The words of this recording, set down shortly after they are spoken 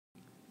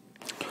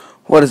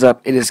What is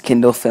up? It is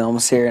Kindle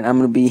Films here, and I'm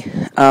going to be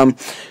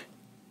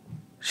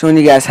showing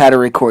you guys how to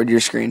record your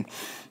screen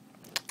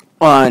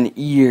on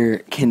your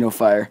Kindle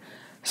Fire.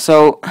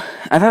 So,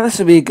 I thought this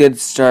would be a good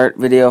start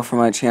video for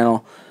my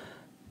channel,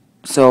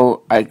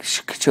 so I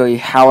could show you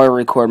how I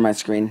record my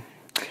screen.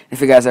 If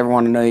you guys ever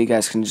want to know, you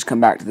guys can just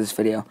come back to this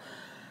video.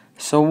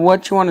 So,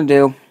 what you want to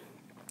do,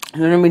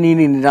 you're going to be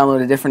needing to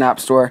download a different app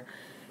store.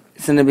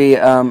 It's going to be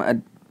a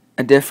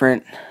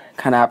different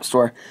kind of app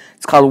store.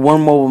 It's called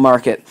One Mobile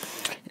Market.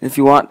 If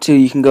you want to,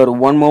 you can go to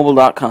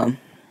onemobile.com,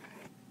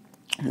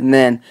 and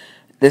then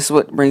this is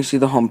what brings you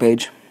the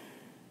homepage.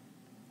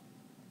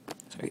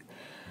 Sorry.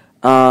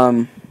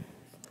 And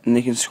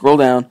you can scroll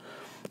down,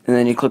 and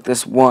then you click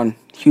this one,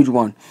 huge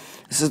one.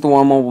 This is the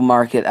One Mobile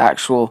Market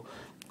actual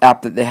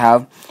app that they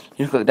have.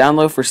 You can click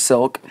download for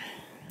Silk.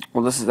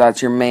 Well,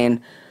 that's your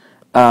main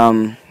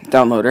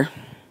downloader.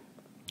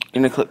 You're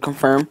gonna click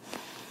confirm, and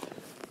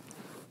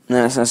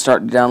then it's gonna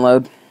start to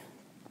download,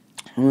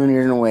 and then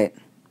you're gonna wait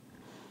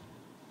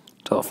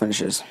until it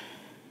finishes.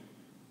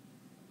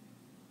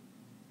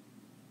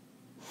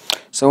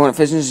 So when it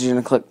finishes, you're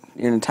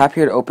gonna tap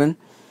here to open,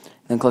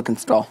 then click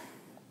install.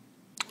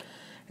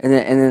 And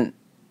then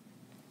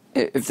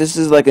if this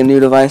is like a new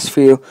device for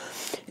you,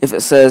 if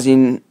it says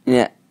you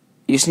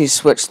just need to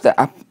switch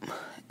the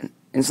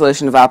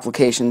installation of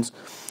applications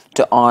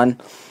to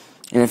on,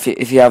 and if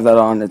you have that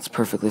on, it's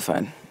perfectly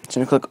fine. So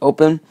you're gonna click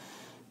open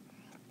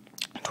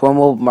to One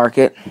Mobile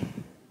Market.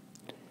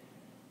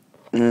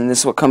 And then this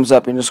is what comes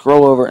up. You're going to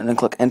scroll over and then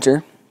click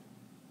enter.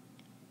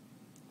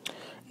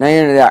 Now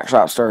you're into the actual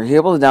app store. You're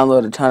able to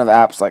download a ton of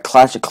apps like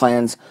Clash of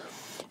Clans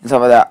and stuff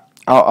like that.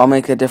 I'll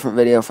make a different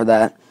video for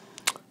that.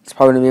 It's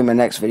probably going to be my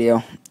next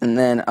video. And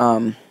then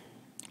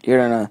you're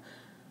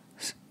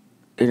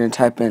gonna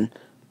type in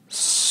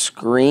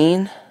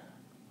screen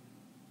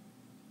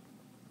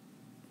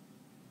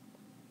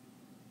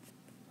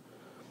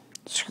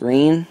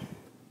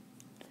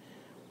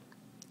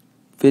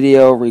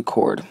video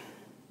record.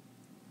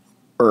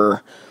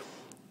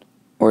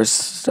 Or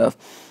stuff.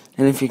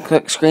 And if you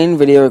click screen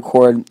video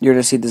record, you're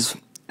going to see this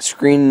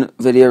screen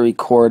video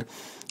record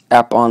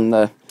app on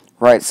the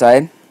right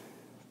side.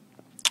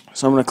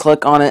 So I'm going to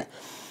click on it,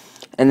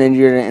 and then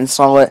you're going to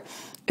install it.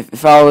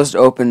 If I was to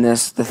open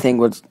this, the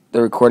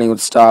recording would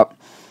stop.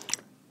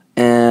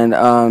 And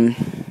and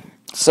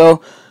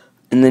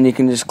then you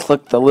can just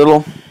click the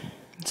little,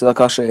 so like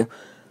I'll show you.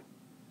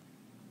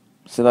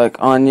 So like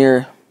on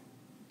your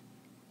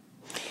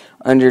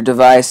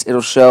device, it'll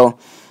show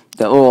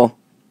that little.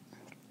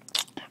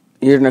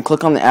 You're going to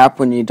click on the app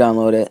when you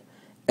download it,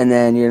 and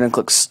then you're going to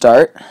click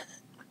start,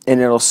 and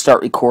it'll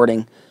start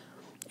recording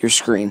your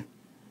screen.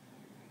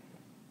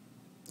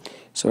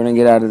 So we're going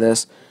to get out of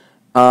this.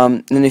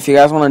 And if you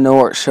guys want to know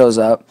where it shows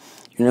up,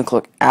 you're going to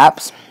click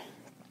apps,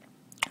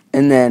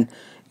 and then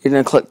you're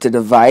going to click to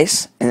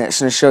device, and it's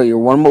going to show your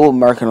One Mobile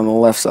Market on the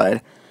left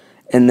side,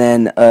 and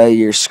then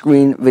your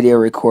screen video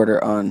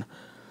recorder on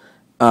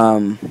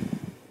a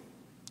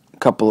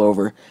couple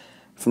over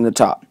from the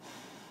top.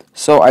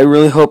 So I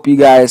really hope you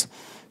guys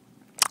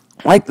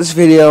like this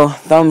video,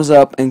 thumbs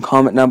up, and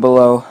comment down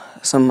below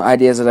some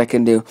ideas that I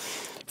can do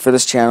for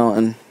this channel,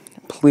 and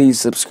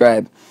please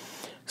subscribe.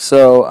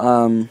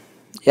 So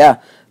yeah,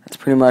 that's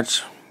pretty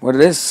much what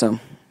it is. So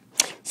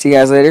see you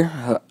guys later.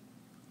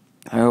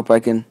 I hope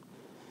I can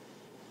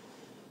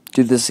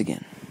do this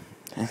again.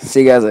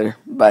 See you guys later.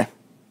 Bye.